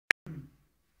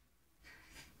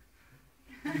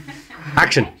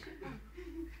Action.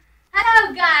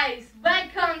 Hello guys,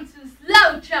 welcome to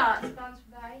Slow Chart,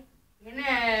 sponsored by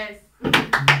Ines.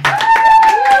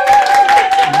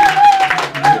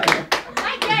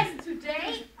 My guests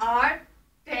today are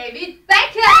David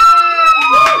Beckham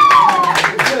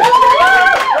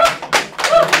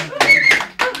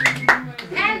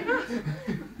and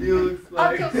He looks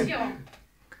like attention,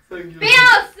 so cute.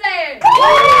 Beyonce.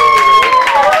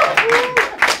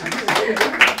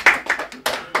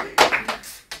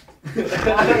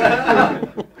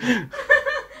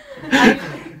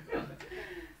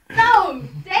 So,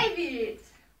 David,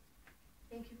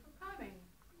 thank you for coming.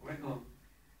 Welcome.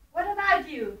 What about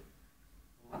you?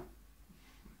 What?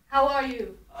 How are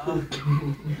you? I'm sick.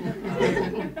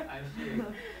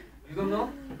 You don't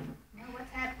know? No, what's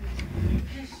happening? You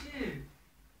can see.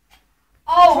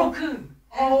 Oh, Broken.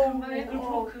 oh, My ankle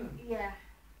oh, broken. yeah,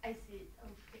 I see.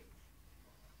 Okay.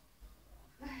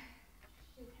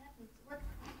 Shit happens.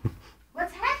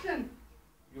 What's happened?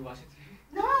 You watch it?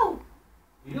 No,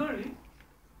 Really?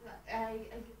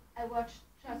 I watched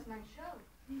just my show.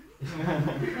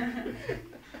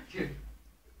 Here.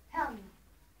 Tell me.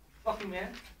 Fucking man.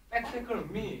 Back tackle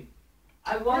of me.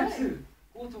 I want Really? to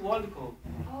go to World Cup.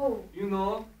 Oh, You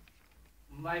know,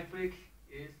 my freak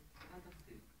is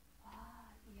fantastic.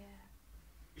 yeah.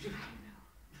 You should have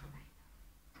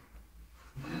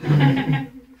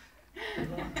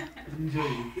Enjoy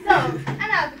it. So,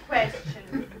 another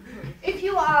question. If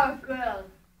you are a girl,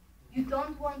 you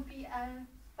don't want to be a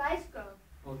Spice Girl?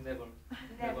 Oh, never.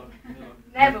 Never. Never.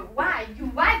 Never. Why? Your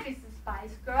wife is a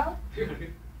Spice Girl? Really?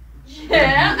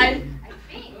 Yeah, I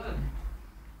think.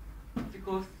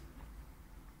 Because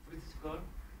British girl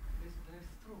is very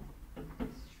strong.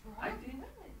 I think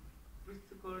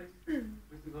British girl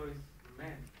is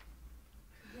man.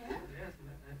 Yeah? Yes,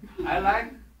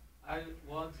 man. I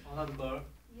want another girl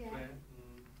Yeah. friend.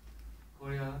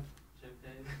 Korea,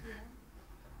 Japan,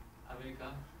 Yeah. America.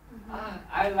 Mhm.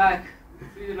 I like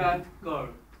Sri Lanka girl.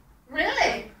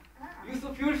 Really? You're so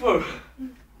beautiful.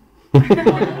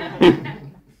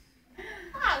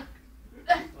 Fuck.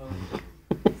 Uh,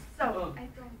 So, Oh. I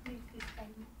don't need this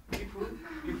anymore.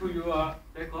 if you are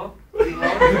back up,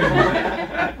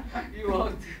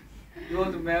 you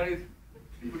want to marry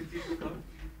British girl?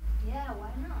 Yeah,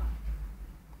 why not?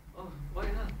 Oh, why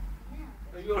not?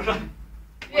 Yeah. You're right.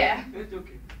 Yeah. That's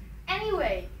okay.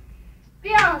 Anyway,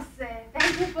 Beyonce,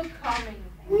 thank you for coming.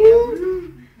 Thank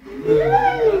you.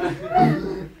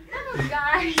 Hello,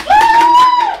 guys.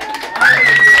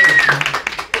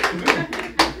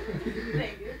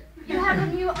 Thank you. You have a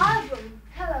new album.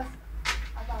 Tell us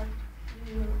about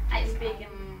you. I speak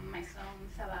in my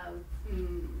songs about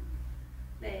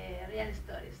the real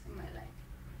stories in my life.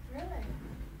 Really?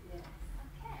 Yes.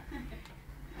 Okay.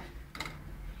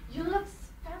 You look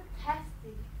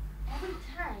fantastic every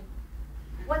time.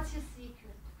 What's your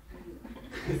secret?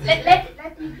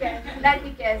 Let me guess. Let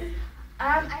me guess.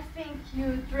 I think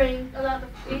you drink a lot of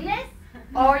Guinness,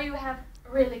 or you have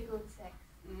really good sex.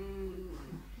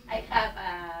 I have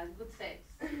a good sex.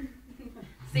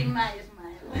 See my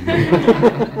smile.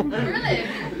 Really?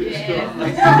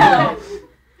 Yes.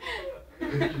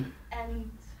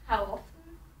 And how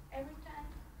often? Every time?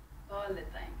 All the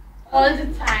time. All the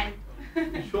time.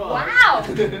 Sure. Wow!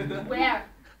 Where?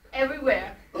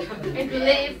 Everywhere. In the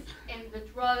lift, in the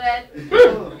toilet, in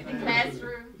the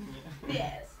classroom.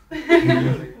 Yes. Wait,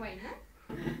 no?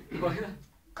 Why not?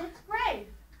 That's great.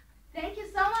 Thank you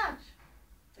so much.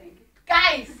 Thank you.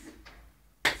 Guys,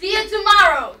 see you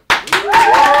tomorrow.